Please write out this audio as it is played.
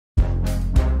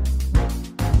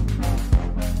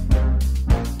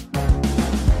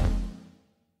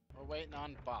waiting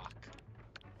on Bach.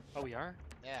 Oh, we are?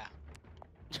 Yeah.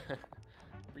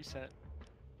 Reset.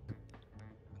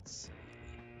 Let's see.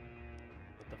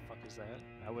 What the fuck is that?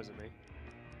 That wasn't me.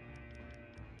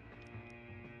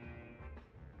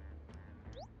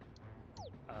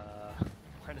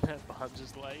 Why did that bomb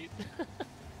just light?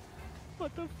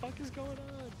 What the fuck is going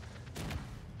on?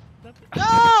 Nothing.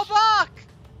 No, Bach!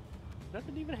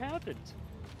 Nothing even happened.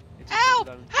 It just Help!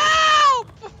 turned on- Help!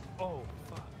 Oh,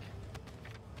 fuck.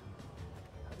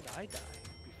 How did I die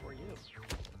before you?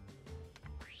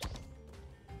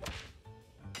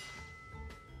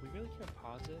 We really can't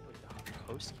pause it? Like the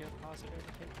host can't pause it or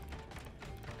anything?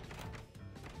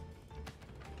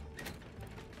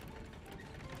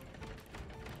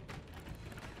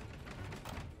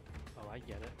 Oh, I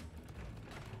get it.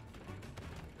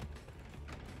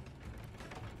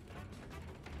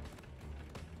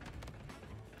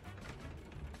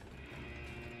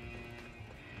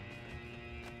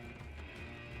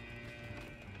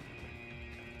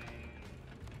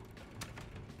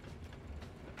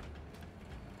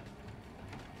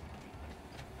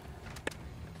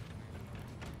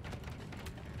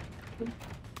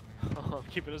 Oh, I'm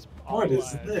keeping us all What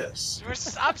is alive. this?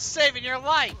 I'm saving your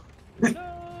life!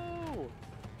 No!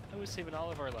 I was saving all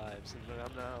of our lives, and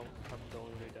I'm the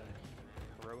only one who died.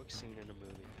 Heroic scene in a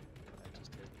movie. I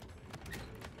just did.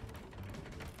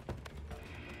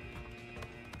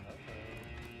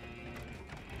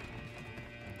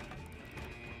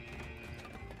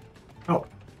 Oh.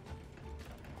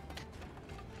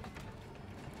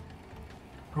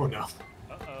 Oh no.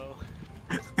 Uh-oh.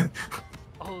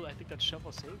 Oh, I think that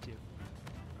shovel saved you.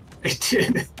 It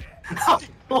did.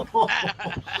 What?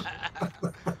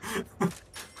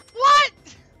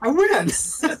 I win!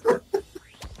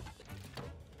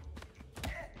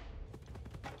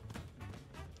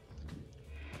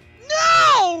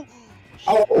 No!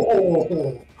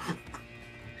 Oh!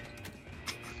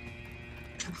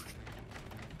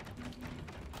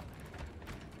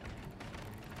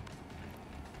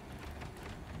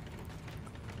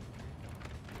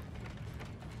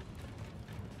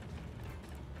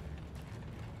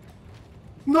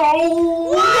 No!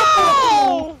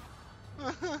 Whoa!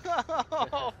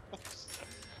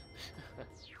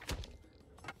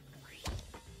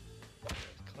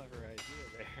 Clever idea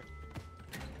there.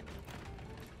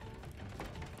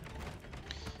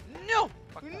 No!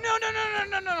 Fuck No, that. no, no,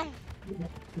 no, no, no!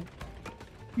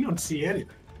 You don't see anything.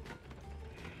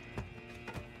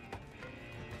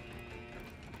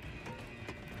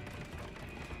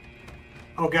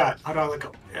 Oh god, how do I let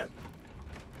go? Yeah.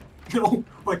 No,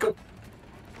 let go.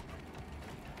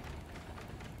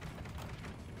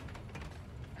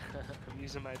 I'm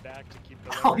using my back to keep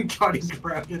the Oh god, he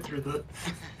grabbed it through the...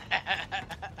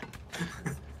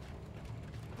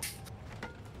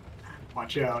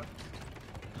 Watch out.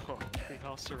 Oh, we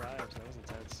all survived. That was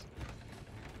intense.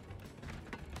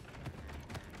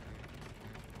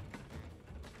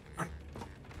 How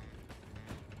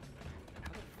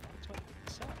the fuck do I pick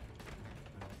this up?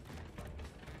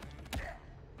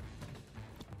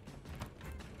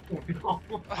 Oh, no.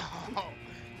 Oh.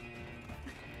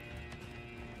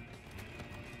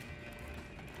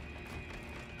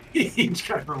 He's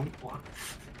got her own one.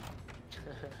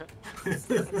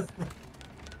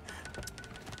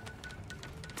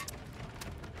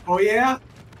 Oh yeah?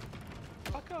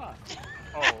 Fuck off.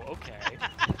 Oh, okay.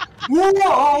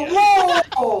 Whoa!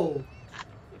 Whoa!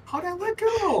 How'd I let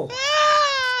go?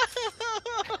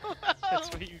 That's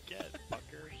what you get,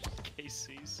 fucker.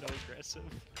 KC so aggressive.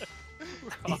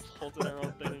 We're all holding our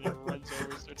own thing and it runs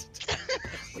over and starts attacking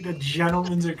us. Like a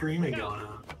gentleman's agreement going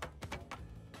on.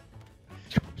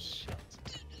 Oh shit.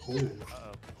 Ooh.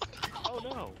 Uh-oh. Oh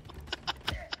no!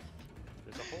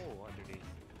 There's a hole underneath.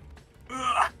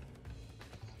 Ugh.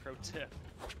 Pro tip.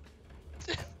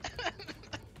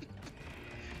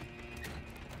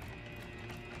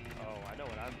 Oh, I know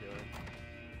what I'm doing.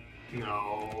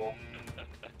 No.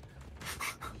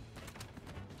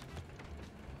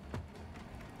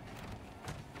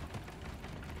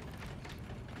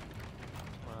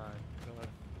 Come on, go on.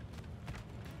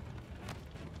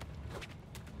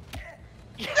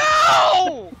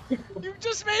 No! You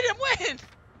just made him win!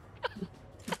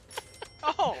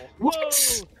 Oh! What?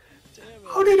 Whoa! Damn it.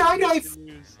 How did I die?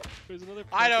 There's another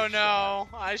I don't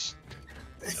perfect shot.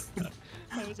 know.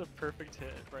 That was a perfect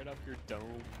hit right off your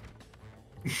dome.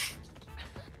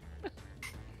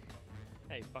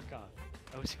 Hey, fuck off.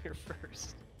 I was here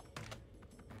first.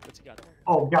 What's he got there?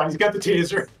 Oh god, he's got the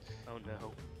taser. Oh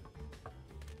no.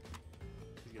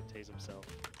 He's gonna tase himself.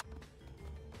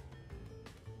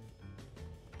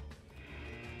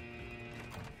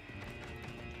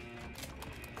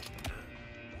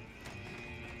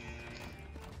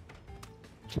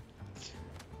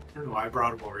 don't know why I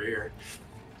brought him over here.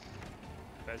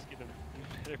 You guys get him. You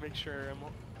better make sure I'm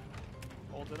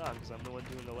holding on, because I'm the one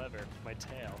doing the lever with my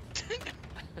tail.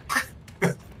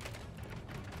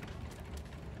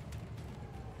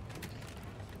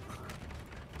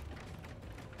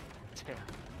 Damn.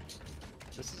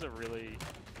 This is a really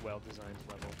well-designed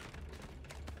level.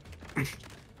 This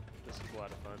is a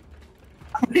lot of fun.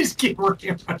 I just keep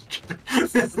working on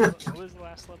What was the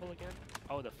last level again?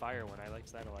 Oh, the fire one. I liked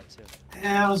that a lot too.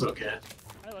 Yeah, it was okay.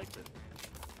 I liked it.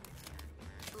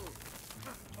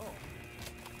 Oh.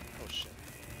 Oh shit.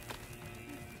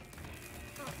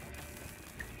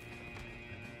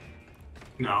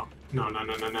 No. No, no,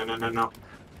 no, no, no, no, no, no.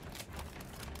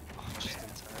 Oh, just in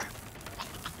time.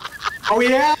 Oh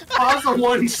yeah? I was the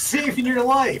one saving your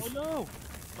life. Oh no!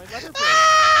 My lever broke!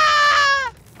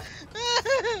 Ah!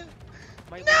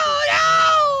 My No,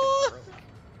 lever broke.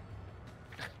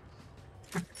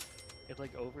 It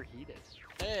like overheated.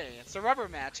 Hey, it's a rubber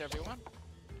match, everyone.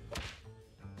 I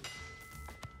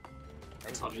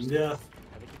think, Sudden death.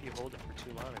 I think if you hold it for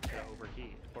too long, it's gonna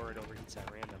overheat. Or it overheats at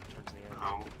random towards the end.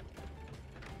 Oh.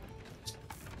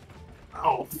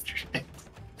 Oh, shit.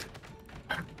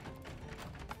 Oh.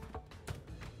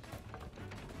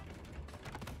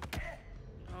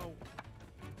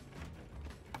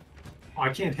 Oh,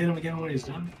 I can't hit him again when he's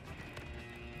done.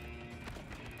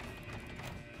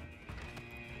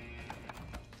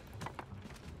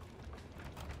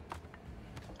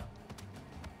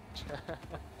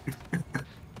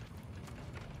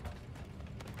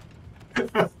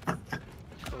 The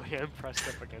way I'm pressed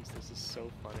up against this is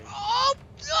so funny. Oh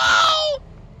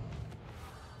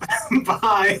no!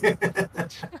 Bye.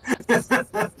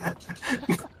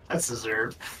 That's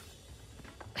deserved.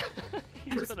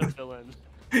 He's been a villain.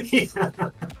 Yeah.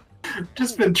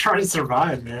 Just been trying to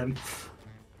survive, man.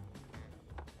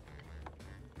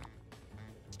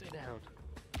 Stay down.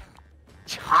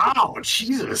 Ow,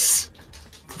 Jesus.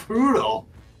 Brutal.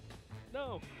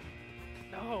 No!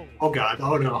 No! Oh god,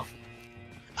 oh no.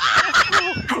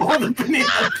 Oh, the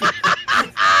banana.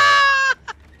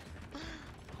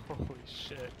 Holy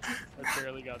shit. I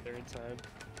barely got there in time.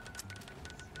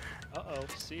 Uh-oh,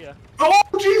 see ya. Oh,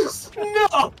 Jesus!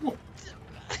 No!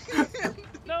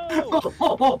 No!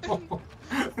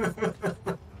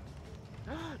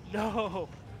 No! Oh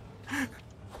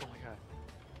my god.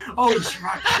 Oh, he's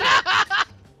right.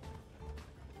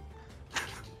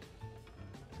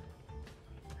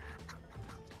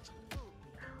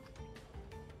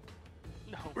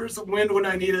 No! Where's the wind when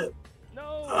I need it?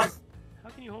 No! How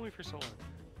can you hold me for so long?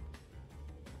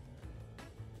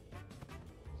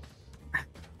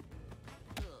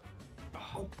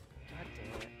 Oh, god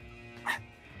damn it.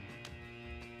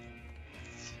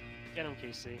 Get him,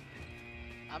 KC.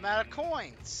 I'm out of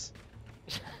coins.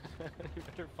 You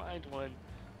better find one.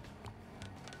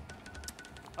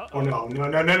 Uh-oh. Oh no, no,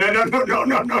 no, no, no, no, no, no,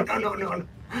 no, no, no, no, no.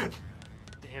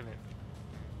 Damn it.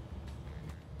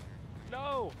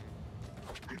 No!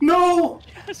 No!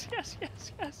 Yes, yes,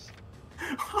 yes, yes!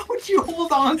 How would you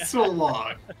hold on so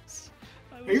long? Yes.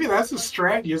 I was Maybe that's a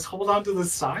holding strat. You just hold on to the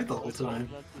side the I whole was time.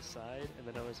 holding on to the side, and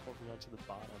then I was holding on to the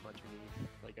bottom underneath.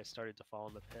 Like I started to fall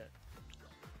in the pit.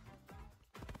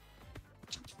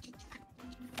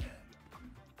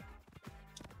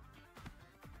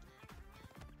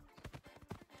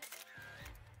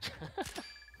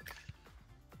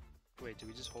 Wait, do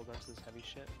we just hold on to this heavy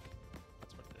shit?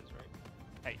 That's what it is, right?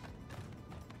 Hey.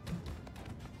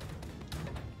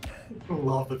 I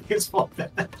love the baseball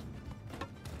bat.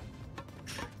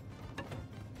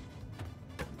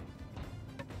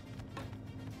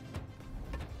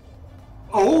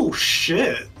 Oh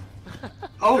shit!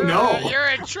 Oh no! You're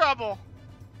in trouble.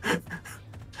 Shouldn't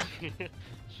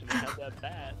have had that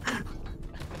bat.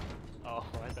 Oh,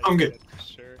 I thought I'm you good. did for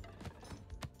sure.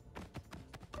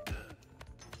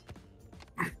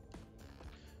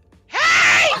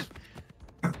 Hey!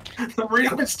 The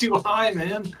radar's too high,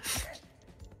 man.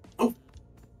 Oh.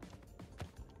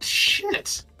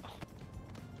 Shit!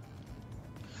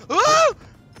 Ooh!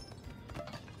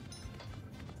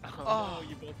 Oh, Oh. no,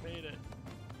 you both made it.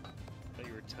 I thought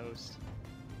you were toast.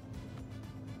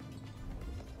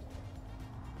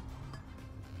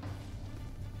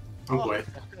 Oh boy.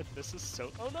 This is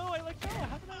so. Oh no, I let go.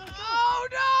 How did I let go? Oh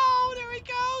no! There he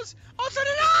goes! Oh, so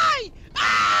did I!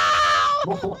 Ow!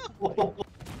 Oh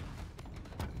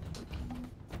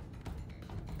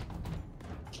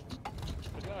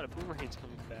my god, a boomerang's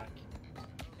coming back.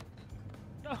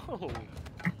 No!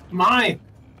 Mine!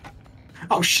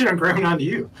 Oh shit, I'm grabbing onto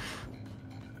you.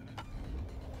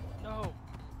 No!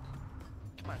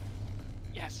 Come on.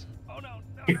 Yes! Oh no!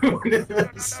 No! Dude,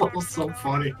 this level's so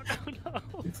funny. No! No!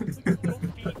 No! No!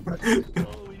 No! No!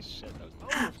 Holy shit.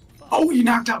 Oh, you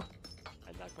knocked out.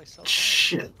 I knocked myself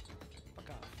Shit. out. Fuck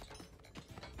off.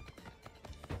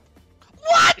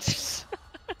 What?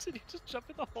 Did you just jump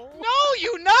in the hole? No,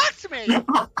 you knocked me!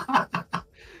 Fuck off.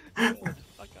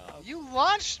 You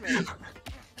launched me!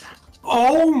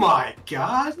 Oh my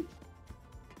god.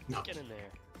 No. Get in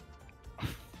there.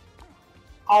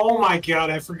 Oh my god,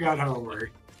 I forgot how it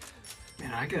worked.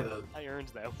 Man, I gotta. I earned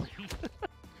that win. I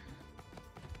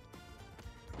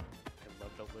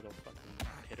love the little fucking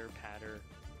pitter patter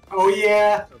Oh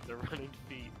yeah. of the running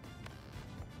feet.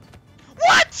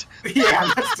 What?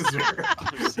 Yeah, that's deserved.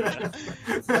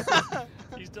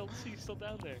 He's still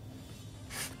down there.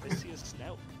 I see his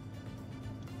snout.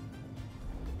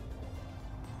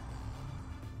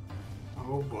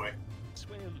 Oh boy.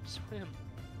 Swim, swim.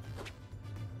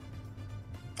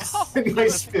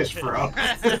 Nice fish, bro. Come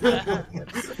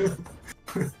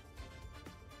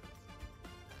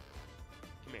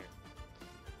here.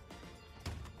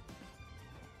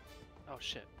 Oh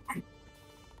shit.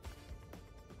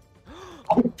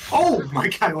 Oh my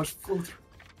god, I was flew through.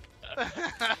 I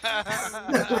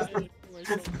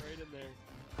jumped right in there.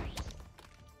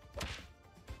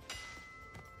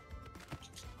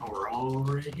 Oh, we're all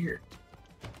right here.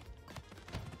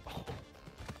 Oh.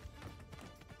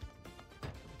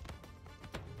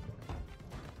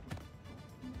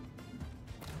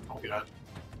 Oh god.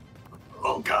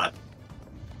 Oh god.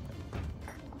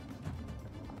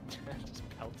 I just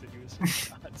pelted you with some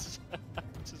shots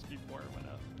just before it went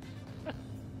up.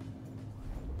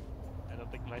 I don't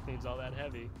think my thing's all that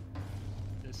heavy.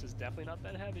 This is definitely not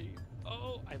that heavy.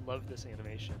 Oh, I love this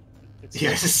animation. It's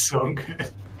Yeah, this is so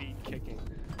good. feet kicking.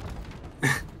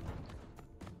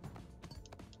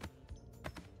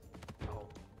 Oh,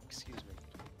 excuse me.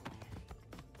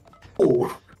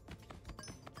 Oh.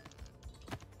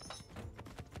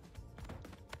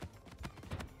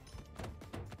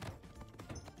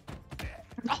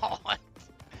 Oh,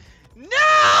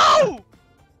 no!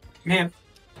 Man.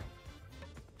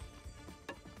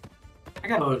 I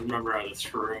gotta remember how to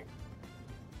throw.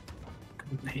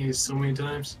 I've used so many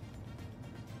times.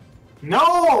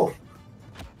 No!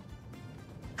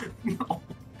 No.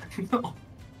 No.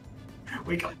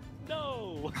 Wake up.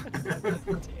 No!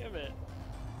 Damn it.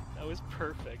 That was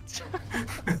perfect.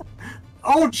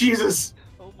 Oh, Jesus!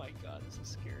 Oh my god, this is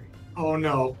scary. Oh,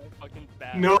 no. I'm fucking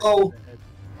bad. No.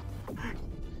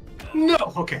 No!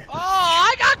 Okay. Oh,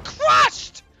 I got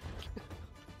crushed!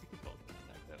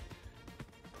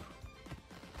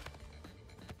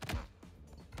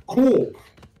 Oh!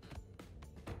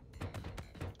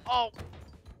 Oh,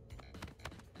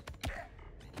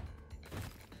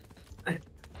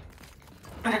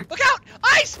 look out!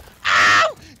 Ice!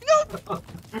 Ow! No!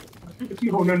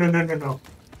 No, no, no, no, no, no.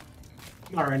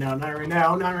 Not right now, not right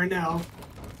now, not right now.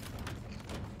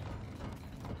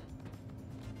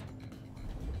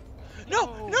 No!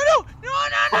 No! No! No! No!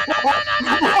 No! No! No!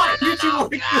 No! No! Why did you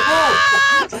let go?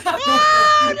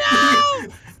 No!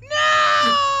 No!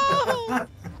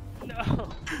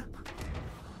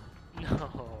 No!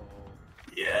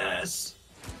 Yes.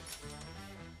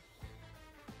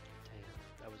 Damn,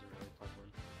 that was a really fun one.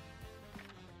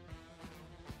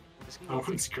 This can Oh,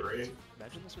 go it's quick. great.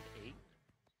 Imagine this with 8.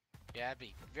 Yeah, it'd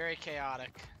be very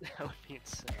chaotic. That would be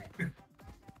insane.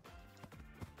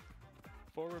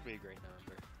 4 would be a great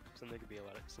number. So there could be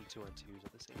some 2-on-2s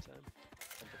at the same time.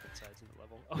 On different sides of the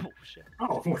level. Oh shit.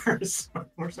 Oh,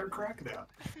 where's our crocodile?